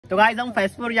तो गाइस हम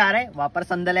फैजपुर जा रहे हैं, वहाँ पर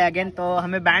संदल है अगेन। तो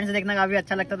हमें बैंड्स देखना काफी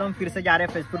अच्छा लगता है, तो हम फिर से जा रहे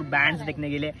हैं फैजपुर बैंड्स देखने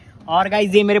के लिए। और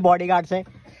गाइस ये मेरे बॉडीगार्ड्स है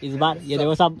इस बार, ये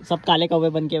देखो सब काले कौवे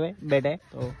बन के हुए बैठे।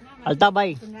 तो अल्ताफ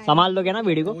भाई संभाल लोगे ना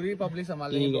वीडियो को? पूरी पब्लिक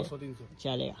संभाल लेगी, 200-300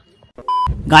 चलेगा।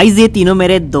 गाइस ये तीनों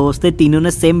मेरे दोस्त थे, तीनों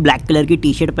ने सेम ब्लैक कलर की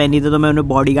टी शर्ट पहनी थी, तो मैं उन्हें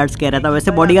बॉडीगार्ड्स कह रहा था,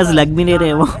 वैसे बॉडीगार्ड्स लग भी नहीं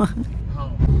रहे वो।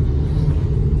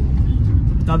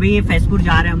 तो अभी ये फैजपुर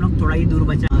जा रहे हैं हम लोग, थोड़ा ही दूर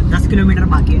बचा, 10 किलोमीटर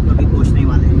बाकी है, तो अभी पहुंचने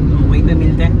वाले हैं, तो वहीं पे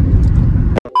मिलते हैं।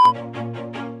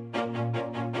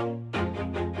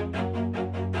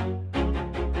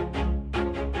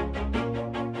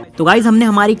 तो गाइज हमने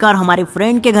हमारी कार हमारे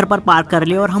फ्रेंड के घर पर पार्क कर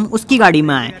ली और हम उसकी गाड़ी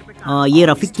में आए। ये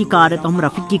रफीक की कार है, तो हम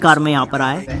रफीक की कार में यहाँ पर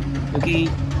आए, क्योंकि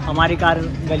हमारी कार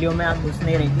गलियों में घुस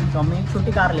नहीं रही थी, तो हमने एक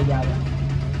छोटी कार लेके आ गए।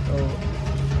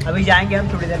 तो अभी जाएंगे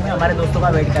हम थोड़ी देर में, हमारे दोस्तों का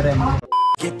वेट कर रहे हैं।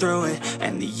 Get through it,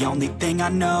 and the only thing I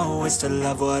know is to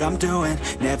love what I'm doing.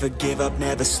 Never give up,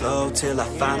 never slow till I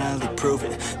finally prove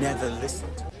it. Never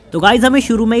listen. तो गाइज हमें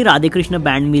शुरू में ही राधे कृष्ण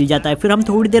बैंड मिल जाता है, फिर हम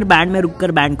थोड़ी देर बैंड में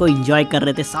रुककर बैंड को एंजॉय कर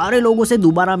रहे थे। सारे लोगों से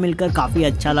दोबारा मिलकर काफ़ी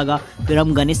अच्छा लगा। फिर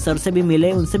हम गणेश सर से भी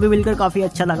मिले, उनसे भी मिलकर काफ़ी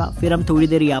अच्छा लगा। फिर हम थोड़ी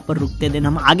देर यहाँ पर रुकते, देन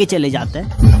हम आगे चले जाते हैं।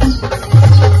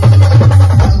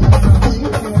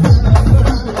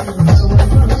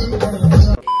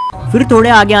 फिर थोड़े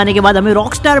आगे आने के बाद हमें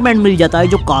रॉकस्टार बैंड मिल जाता है,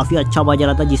 जो काफ़ी अच्छा बज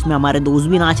रहा था, जिसमें हमारे दोस्त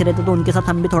भी नाच रहे थे, तो उनके साथ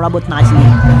हम भी थोड़ा बहुत नाच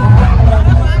लिए।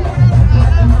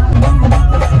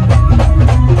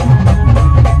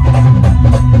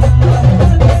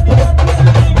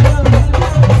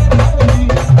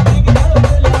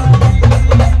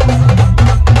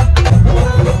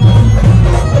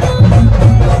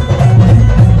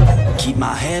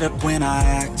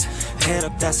 Head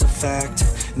up, that's a fact.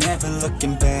 Never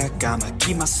looking back. I'ma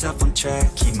keep myself on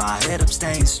track. Keep my head up,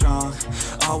 staying strong.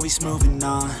 Always moving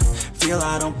on. Feel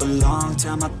I don't belong.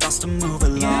 Tell my thoughts to move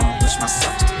along. Push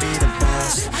myself to be the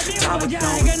best. Die with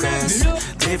no regrets.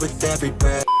 Live with every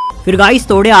breath. फिर guys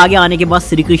थोड़े आगे आने के बाद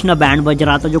Shri Krishna band बज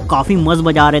रहा था, जो काफी मस्त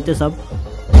बजा रहे थे सब।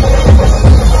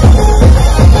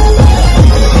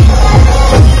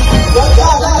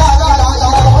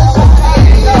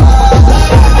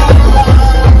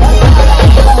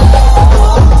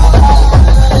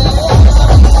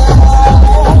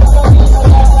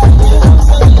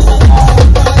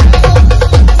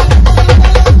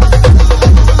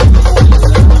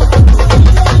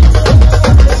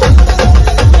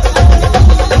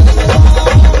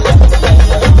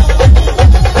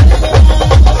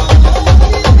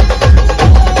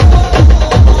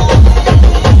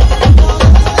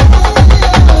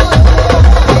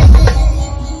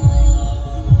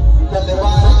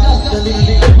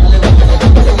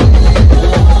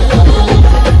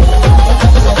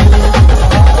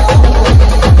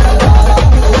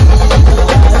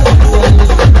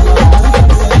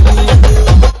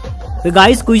 फिर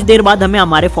गाइस कुछ देर बाद हमें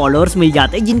हमारे फॉलोअर्स मिल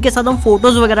जाते हैं, जिनके साथ हम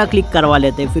फोटोज वगैरह क्लिक करवा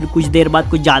लेते हैं। फिर कुछ देर बाद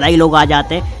कुछ ज़्यादा ही लोग आ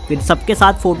जाते हैं, फिर सबके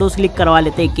साथ फोटोज क्लिक करवा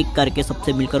लेते हैं, एक एक करके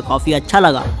सबसे मिलकर काफ़ी अच्छा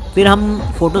लगा। फिर हम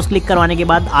फोटोज क्लिक करवाने के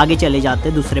बाद आगे चले जाते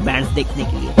हैं दूसरे बैंड्स देखने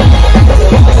के लिए।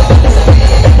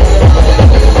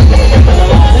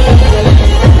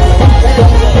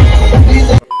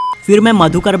 फिर मैं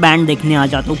मधुकर बैंड देखने आ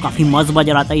जाता हूँ, काफ़ी मस्त बज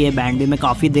रहा था ये बैंड भी, मैं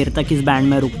काफ़ी देर तक इस बैंड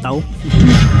में रुकता हूँ।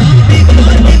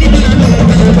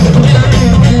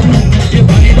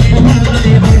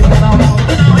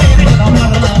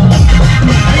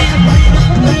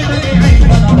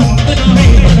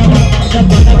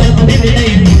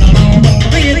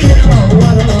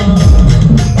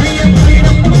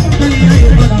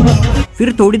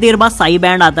 फिर थोड़ी देर बाद साई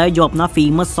बैंड आता है, जो अपना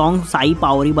फेमस सॉन्ग साई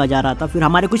पावरी बजा रहा था। फिर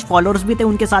हमारे कुछ फॉलोअर्स भी थे,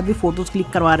 उनके साथ भी फोटोज क्लिक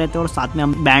करवा रहे थे और साथ में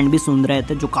हम बैंड भी सुन रहे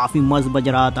थे, जो काफी मस्त बज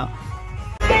रहा था।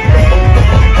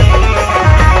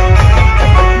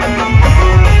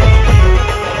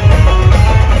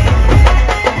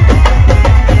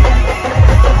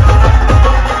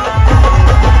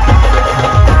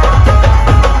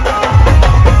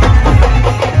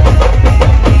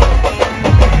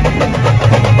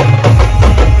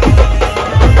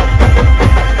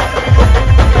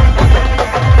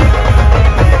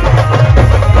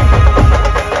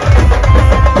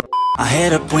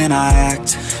 Head up when I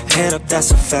act, head up, that's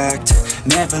a fact.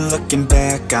 Never looking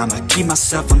back, I'ma keep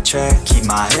myself on track. Keep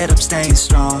my head up, staying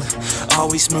strong,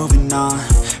 always moving on.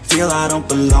 feel I don't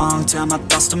belong. Tell my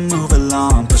thoughts to move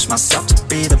along, push myself to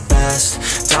be the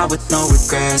best. Die with no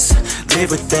regrets,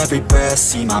 live with every breath.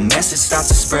 See my message start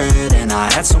to spread, and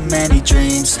I had so many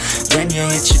dreams. Then you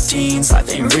hit your teens, life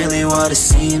ain't really what it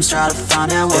seems. Try to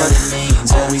find out what it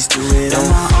means. Always do it on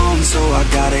my own, so I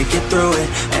gotta get through it.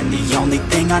 And the only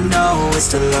thing I know is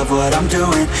to love what I'm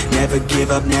doing. Never give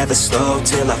up, never slow,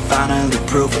 till I finally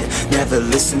prove it. Never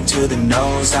listen to the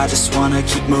no's, I just wanna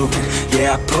keep moving.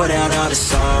 Yeah, I put out all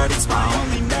this art, it's my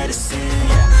only medicine,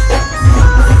 yeah.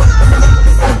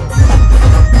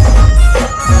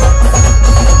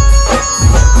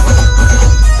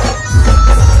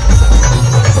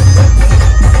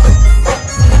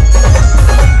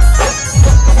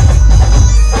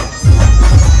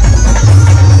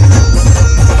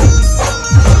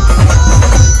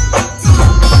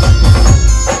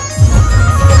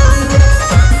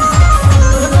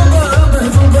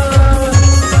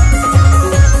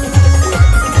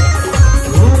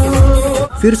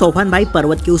 फिर soften भाई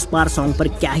पर्वत के उस पार song पर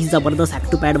क्या ही जबरदस्त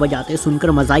ecto pad बजाते,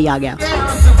 सुनकर मजा ही आ गया।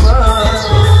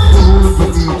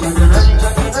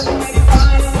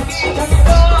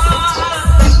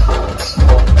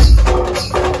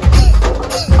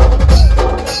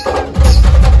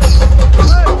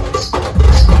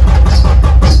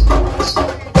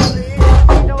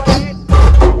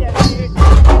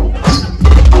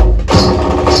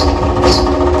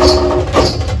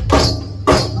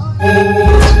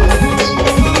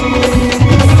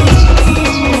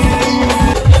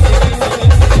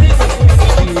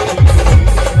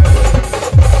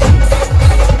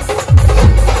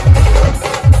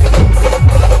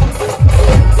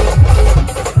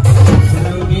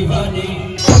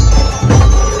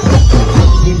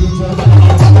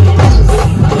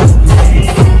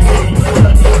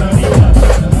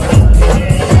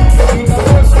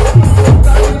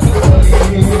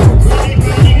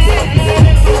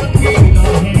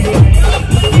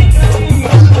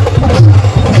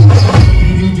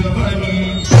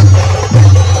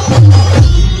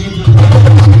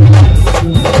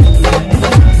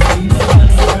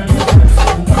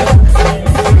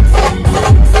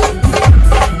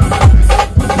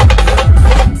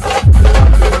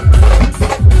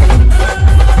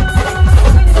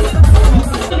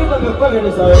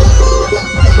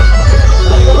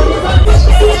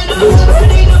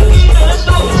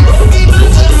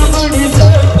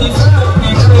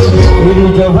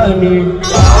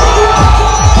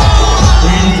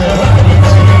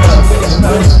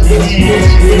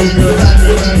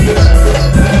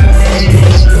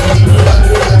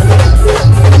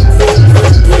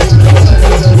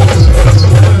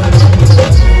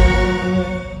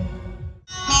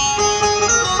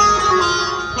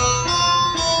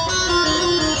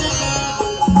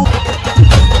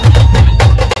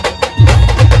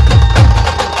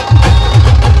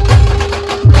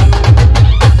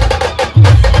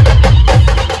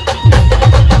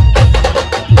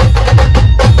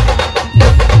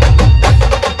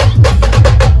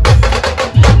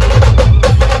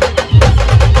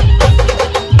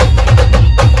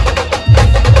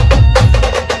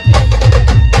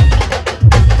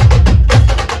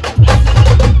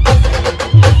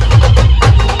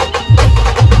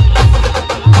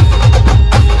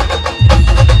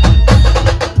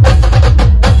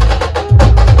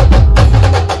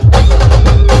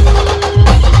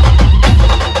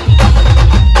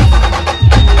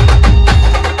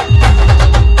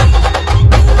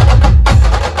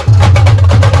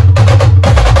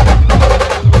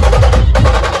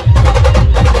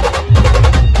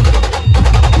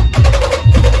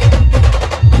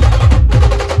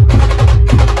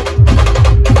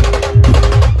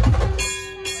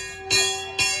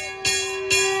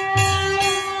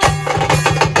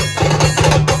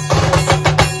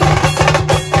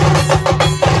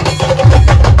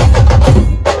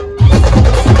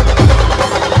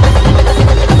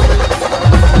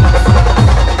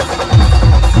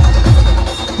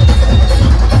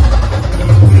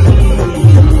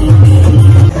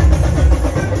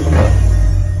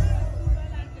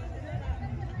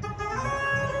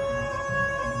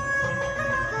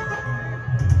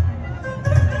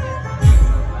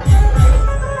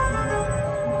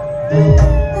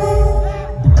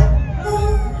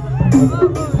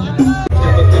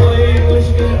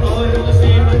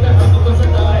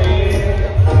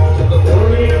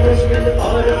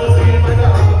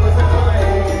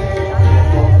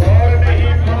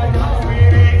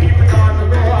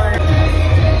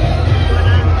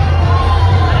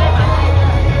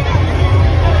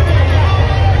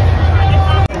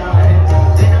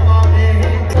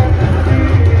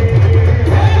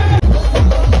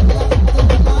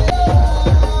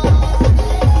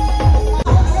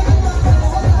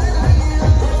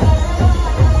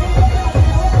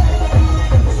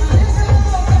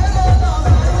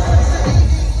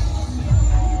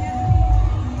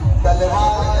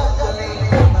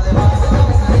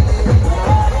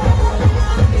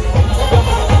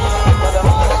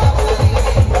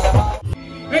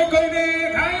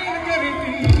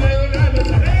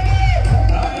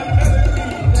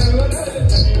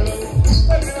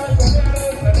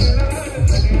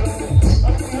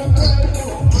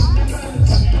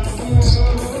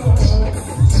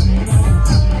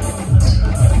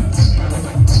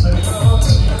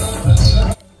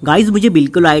 गाइस मुझे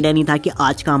बिल्कुल आइडिया नहीं था कि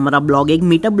आज का हमारा ब्लॉग एक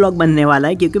मीटअप ब्लॉग बनने वाला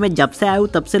है, क्योंकि मैं जब से आया हूँ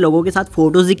तब से लोगों के साथ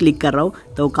फोटोज ही क्लिक कर रहा हूँ।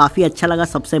 तो काफ़ी अच्छा लगा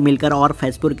सबसे मिलकर, और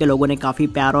फैजपुर के लोगों ने काफ़ी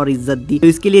प्यार और इज्जत दी, तो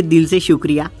इसके लिए दिल से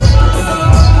शुक्रिया।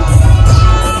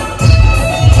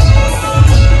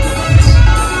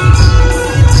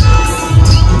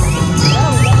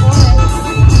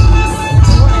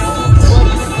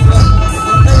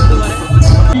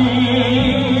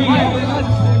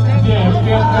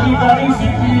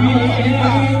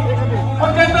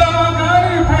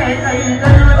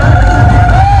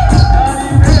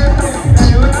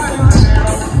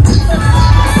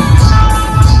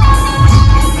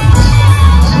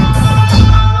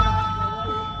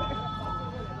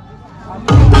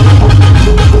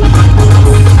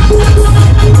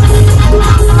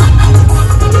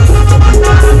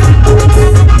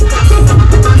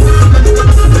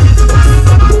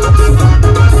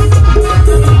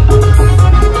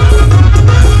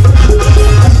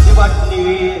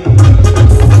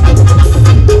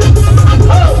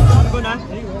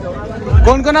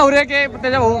 कोण कोण आवरे के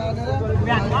त्याच्या भाऊ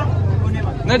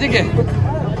नजीक आहे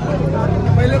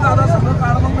पहिले दादा सगळं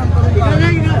काढ मग नंतर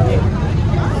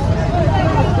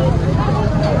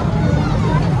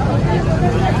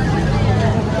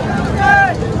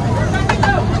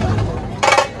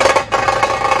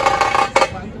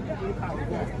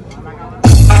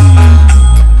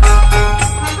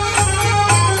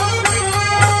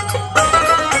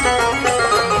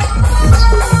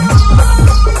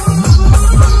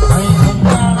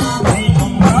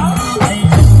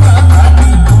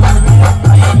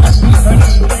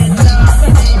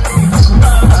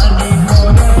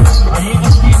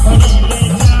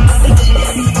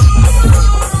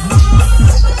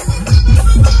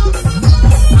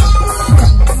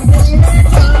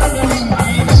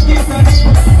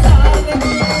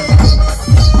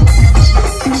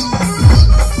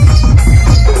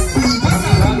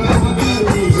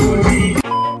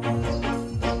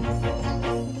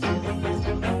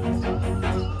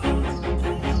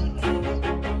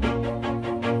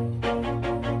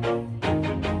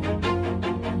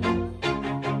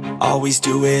Always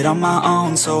do it on my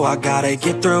own, so I gotta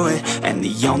get through it. And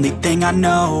the only thing I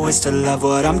know is to love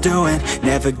what I'm doing.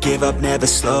 Never give up, never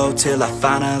slow, till I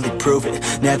finally prove it.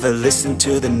 Never listen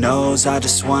to the no's, I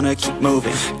just wanna keep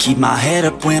moving. Keep my head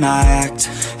up when I act,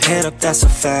 head up, that's a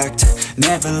fact.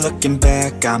 Never looking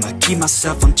back, I'ma keep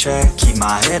myself on track. Keep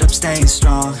my head up, staying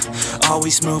strong,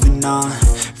 always moving on.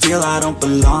 Feel I don't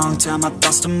belong, tell my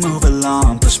thoughts to move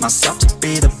along. Push myself to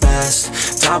be the best,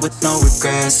 die with no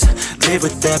regrets. Live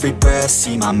with every breath,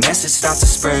 see my message start to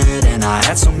spread. And I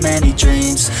had so many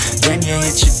dreams, then you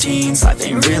hit your teens. Life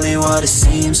ain't really what it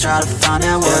seems, try to find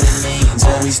out what it means.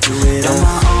 Always do it on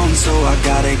my own, so I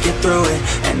gotta get through it.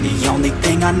 And the only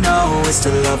thing I know is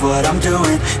to love what I'm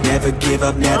doing. Never give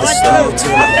up, never slow,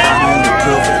 till I finally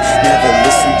prove it. Never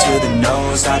listen to the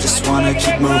no's, I just wanna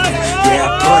keep moving. Yeah, I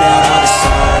put out all the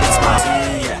side, it's my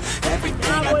thing, yeah.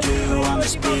 Everything I do, I'm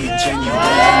just being genuine.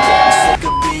 Yeah, I'm sick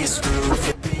of being screwed.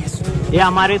 ये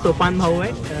हमारे सोपान भाऊ है,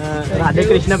 Radhe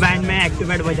Krishna band में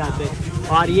activate बजाते हैं,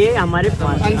 और ये हमारे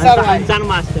अंसार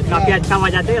मास्टर काफी अच्छा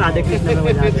बजाते हैं, राधे कृष्ण में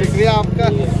बजाते हैं। शुक्रिया आपका,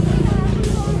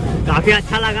 काफी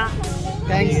अच्छा लगा,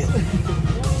 थैंक्स।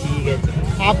 ठीक है,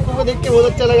 आपको को देख के बहुत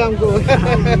अच्छा लगा हमको।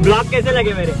 ब्लॉग कैसे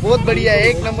लगे मेरे? बहुत बढ़िया,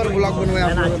 एक नंबर ब्लॉग बनवाया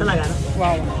आपने, अच्छा लगा ना?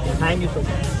 वाह, थैंक यू सो मच।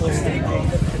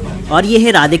 और ये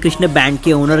है राधे कृष्ण बैंड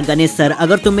के ओनर गणेश सर।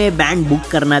 अगर तुम्हें बैंड बुक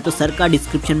करना है तो सर का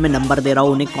डिस्क्रिप्शन में नंबर दे रहा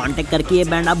हूँ, उन्हें कांटेक्ट करके ये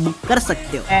बैंड आप बुक कर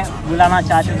सकते हो। मैं बुलाना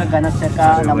चाहते हो तो गणेश सर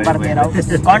का नंबर दे रहा हूँ,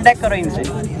 कांटेक्ट करो इनसे,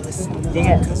 ठीक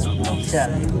है? चल,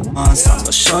 I'm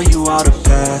gonna show you all the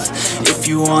path. If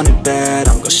you want it bad,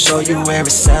 I'm gonna show you where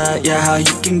it's at. Yeah, how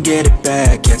you can get it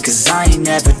back. Yeah, cause I ain't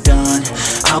never done,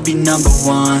 I'll be number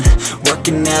one.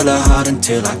 Working hella hard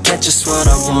until I get just what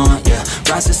I want. Yeah,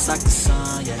 rises like the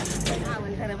sun, yeah.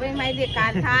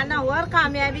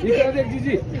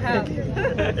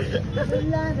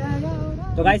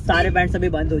 तो guys सारे band सभी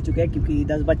बंद हो चुके हैं, क्योंकि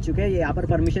 10 बज चुके हैं। यहाँ पर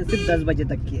परमिशन सिर्फ 10 बजे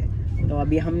तक की है। तो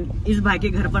अभी हम इस भाई के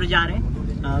घर पर जा रहे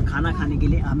हैं खाना खाने के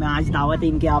लिए। हमें आज दावत है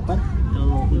इनके यहाँ पर, तो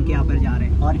उनके यहाँ पर जा रहे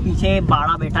हैं। और पीछे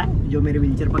बाड़ा बैठा है जो मेरे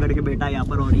व्हीलचेयर पकड़ के बैठा है यहाँ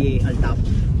पर, और ये अल्ताफ।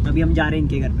 अभी हम जा रहे हैं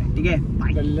इनके घर पे, ठीक है?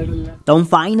 बाय। तो हम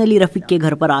फाइनली रफीक के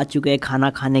घर पर आ चुके हैं खाना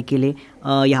खाने के लिए।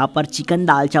 यहाँ पर चिकन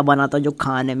दालचा बना था जो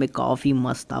खाने में काफ़ी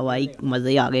मस्त था भाई, मज़े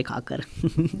ही आ गए खाकर।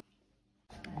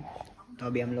 तो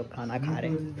अभी हम लोग खाना खा रहे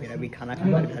हैं, फिर अभी खाना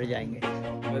खाकर घर जाएंगे।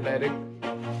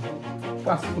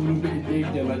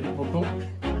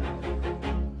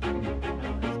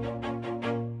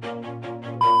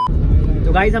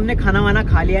 तो गाइज हमने खाना वाना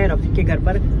खा लिया है रफीक के घर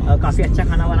पर। काफ़ी अच्छा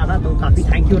खाना बना था, तो काफ़ी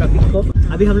थैंक यू रफीक को।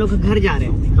 अभी हम लोग घर जा रहे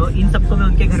हैं, तो इन सबको मैं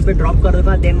उनके घर पे ड्रॉप कर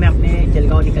दूंगा, देन मैं अपने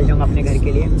जलगांव निकल जाऊंगा अपने घर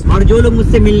के लिए। और जो लोग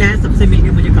मुझसे मिलने आए सबसे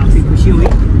मिलकर मुझे काफ़ी खुशी हुई,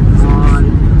 और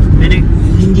मैंने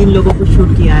जिन लोगों को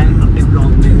शूट किया है अपने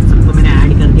ब्लॉग में सबको मैंने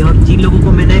ऐड कर दिया, और जिन लोगों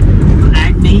को मैंने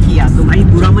ऐड नहीं किया तो भाई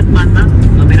बुरा मत मानना,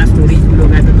 तो मेरा स्टोरी फुल हो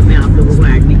गया था तो मैं आप लोगों को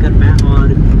ऐड नहीं कर पाया,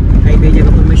 और कई जगह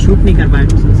पर मैं शूट नहीं कर पाया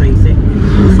सही से,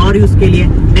 सॉरी उसके लिए।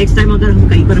 नेक्स्ट टाइम अगर हम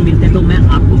कहीं पर मिलते हैं तो मैं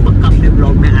आपको पक्का अपने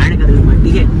ब्लॉग में ऐड कर दूंगा,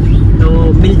 ठीक है। तो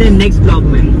मिलते हैं नेक्स्ट ब्लॉग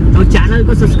में। तो चैनल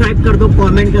को सब्सक्राइब कर दो,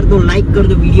 कमेंट कर दो, लाइक कर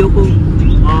दो वीडियो को,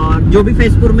 और जो भी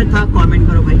फैजपुर में था कमेंट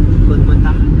करो भाई कौन कौन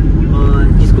था,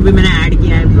 और जिसको भी मैंने ऐड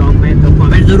किया है ब्लॉग में तो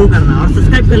कमेंट जरूर करना, और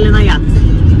सब्सक्राइब कर लेना याद से।